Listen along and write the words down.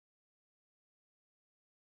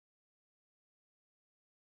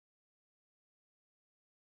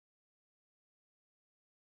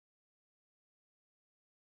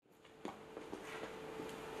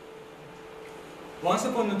Once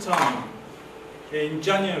upon a time, in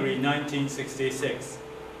January 1966,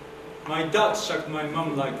 my dad shocked my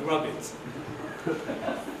mum like rabbits.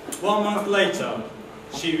 1 month later,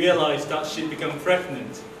 she realized that she'd become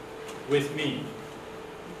pregnant with me.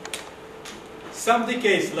 Some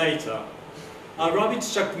decades later, a rabbit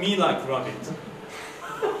shocked me like rabbit.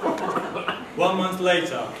 1 month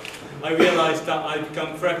later, I realized that I'd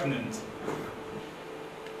become pregnant.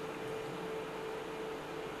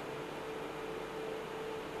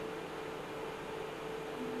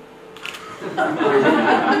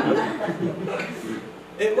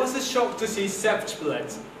 It was a shock to see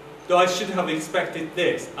septuplets, though I should have expected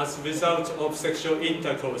this as a result of sexual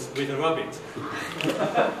intercourse with a rabbit.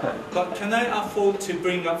 But can I afford to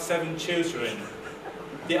bring up 7 children?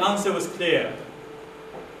 The answer was clear.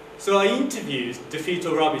 So I interviewed the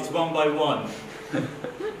fetal rabbits one by one.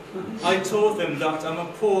 I told them that I'm a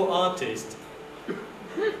poor artist,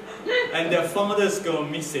 and their father's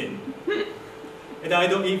gone missing, and I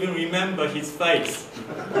don't even remember his face.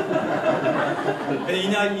 And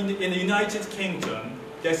in the United Kingdom,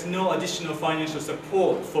 there's no additional financial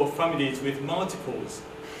support for families with multiples,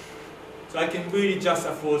 so I can really just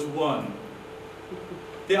afford one.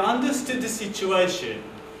 They understood the situation.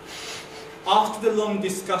 After the long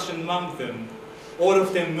discussion among them, all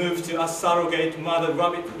of them moved to a surrogate mother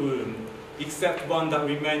rabbit womb, except one that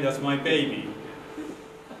remained as my baby.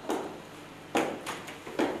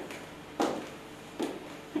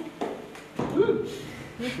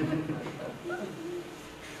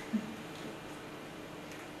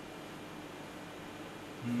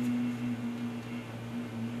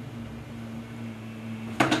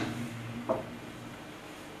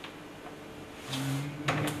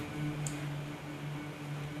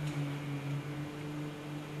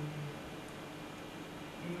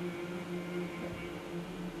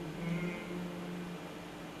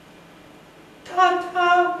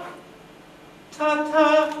 Ta-ta, ta-ta.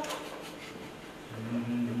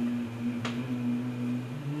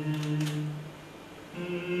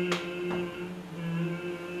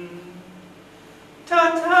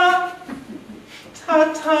 Ta-ta,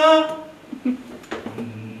 ta-ta.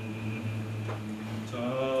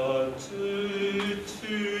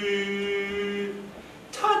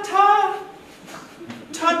 Ta-ta,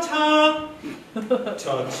 ta-ta.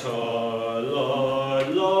 Ta-ta, la,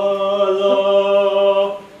 la, la.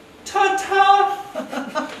 Ta-ta,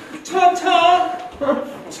 ta-ta.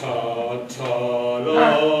 Ta-ta, la,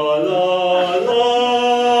 la, la.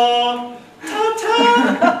 Ta-ta,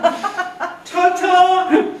 ta-ta.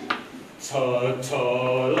 Ta-ta,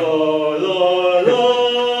 la, la, la.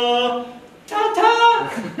 Ta-ta,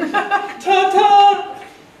 ta-ta.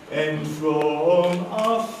 And from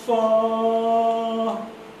afar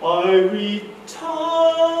I return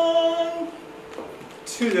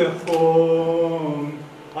to the home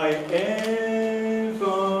I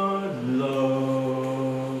ever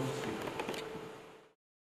loved.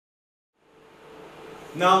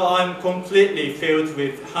 Now I'm completely filled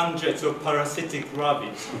with hundreds of parasitic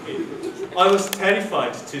rabbits. I was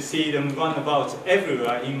terrified to see them run about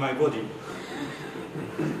everywhere in my body.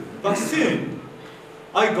 But soon,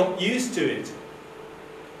 I got used to it.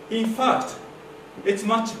 In fact, it's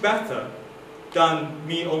much better than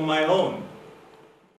me on my own.